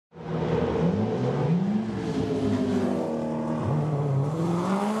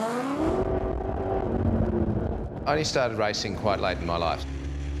I only started racing quite late in my life.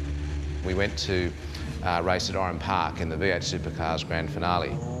 We went to race at Oran Park in the V8 Supercars Grand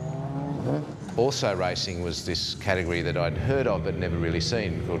Finale. Also racing was this category that I'd heard of but never really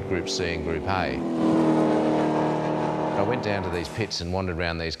seen, called Group C and Group A. I went down to these pits and wandered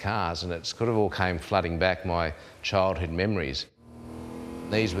around these cars, and it sort of all came flooding back my childhood memories.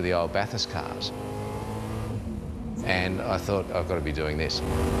 These were the old Bathurst cars. And I thought, I've got to be doing this.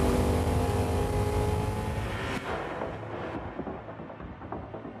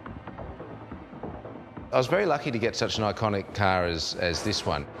 I was very lucky to get such an iconic car as this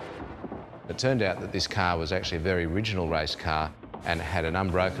one. It turned out that this car was actually a very original race car and had an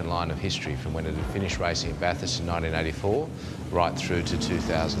unbroken line of history from when it had finished racing at Bathurst in 1984 right through to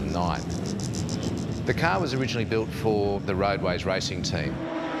 2009. The car was originally built for the Roadways racing team.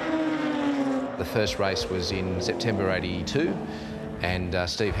 The first race was in September '82, and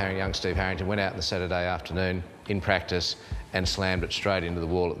young Steve Harrington went out on the Saturday afternoon in practice and slammed it straight into the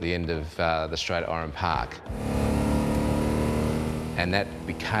wall at the end of the straight at Oran Park. And that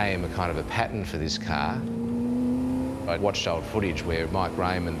became a kind of a pattern for this car. I watched old footage where Mike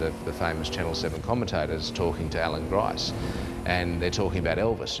Raymond, the famous Channel 7 commentator, is talking to Alan Grice, and they're talking about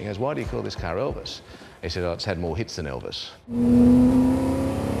Elvis. He goes, "Why do you call this car Elvis?" He said, "Oh, it's had more hits than Elvis."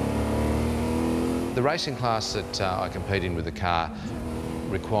 The racing class that I compete in with the car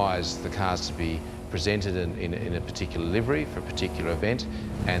requires the cars to be presented in a particular livery for a particular event,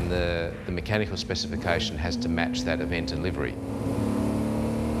 and the mechanical specification has to match that event and livery.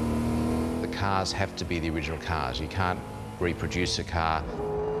 The cars have to be the original cars. You can't reproduce a car.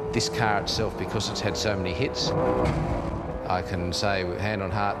 This car itself, because it's had so many hits, I can say with hand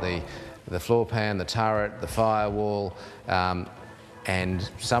on heart, the floor pan, the turret, the firewall, and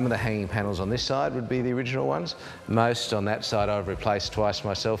some of the hanging panels on this side would be the original ones. Most on that side I've replaced twice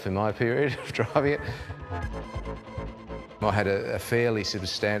myself in my period of driving it. I had a fairly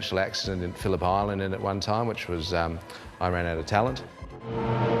substantial accident in Phillip Island at one time, which was I ran out of talent.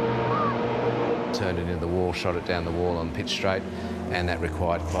 Turned it into the wall, shot it down the wall on pitch straight, and that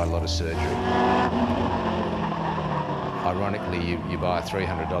required quite a lot of surgery. Ironically, you buy a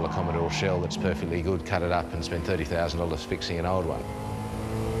 $300 Commodore shell that's perfectly good, cut it up and spend $30,000 fixing an old one.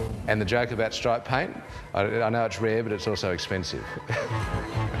 And the joke about stripe paint, I know it's rare, but it's also expensive.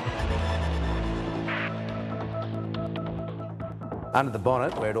 Under the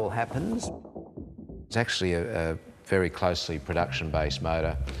bonnet, where it all happens, it's actually a very closely production-based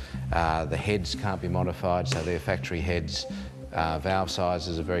motor. The heads can't be modified, so they're factory heads. Valve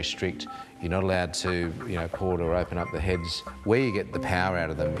sizes are very strict. You're not allowed to, port or open up the heads. Where you get the power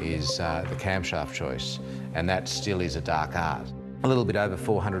out of them is the camshaft choice, and that still is a dark art. A little bit over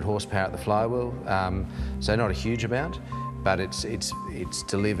 400 horsepower at the flywheel, so not a huge amount, but it's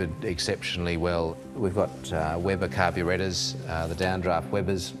delivered exceptionally well. We've got Weber carburettors, the downdraft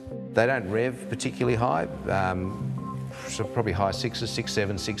Webers. They don't rev particularly high. So probably high 6s,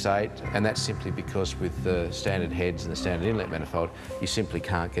 6.7, 6.8, and that's simply because with the standard heads and the standard inlet manifold, you simply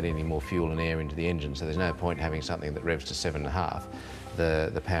can't get any more fuel and air into the engine, so there's no point having something that revs to 7.5.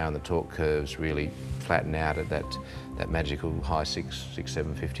 The power and the torque curves really flatten out at that magical high 6,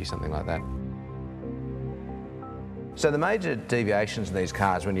 750, something like that. So the major deviations in these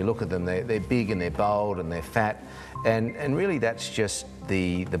cars, when you look at them, they're big and they're bold and they're fat, and really that's just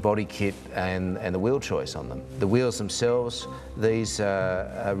the body kit and the wheel choice on them. The wheels themselves, these are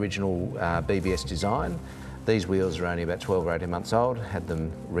original BBS design. These wheels are only about 12 or 18 months old, had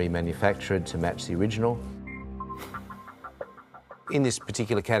them remanufactured to match the original. In this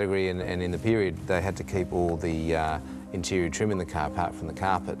particular category and in the period, they had to keep all the interior trim in the car apart from the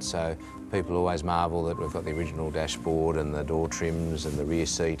carpet, so people always marvel that we've got the original dashboard and the door trims and the rear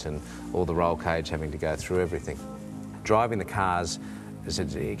seat and all the roll cage having to go through everything. Driving the cars is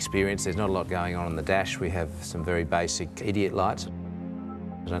an experience. There's not a lot going on the dash. We have some very basic idiot lights.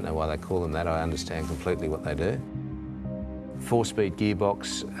 I don't know why they call them that. I understand completely what they do. 4-speed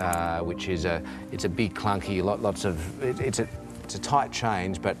gearbox, which is it's a big clunky, it's a tight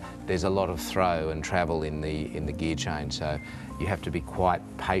change, but there's a lot of throw and travel in the gear chain, so you have to be quite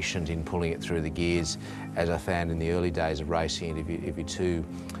patient in pulling it through the gears. As I found in the early days of racing, if you're too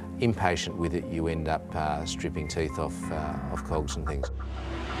impatient with it, you end up stripping teeth off cogs and things.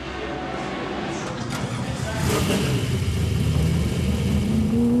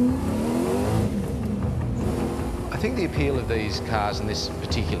 I think the appeal of these cars in this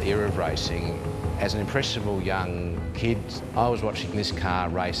particular era of racing, as an impressionable young kid, I was watching this car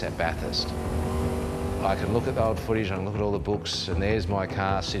race at Bathurst. I can look at the old footage, I can look at all the books, and there's my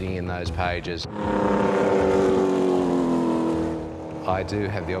car sitting in those pages. I do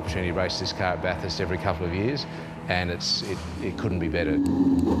have the opportunity to race this car at Bathurst every couple of years, and it couldn't be better.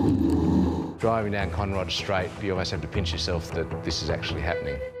 Driving down Conrod Straight, you almost have to pinch yourself that this is actually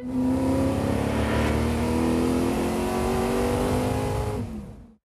happening.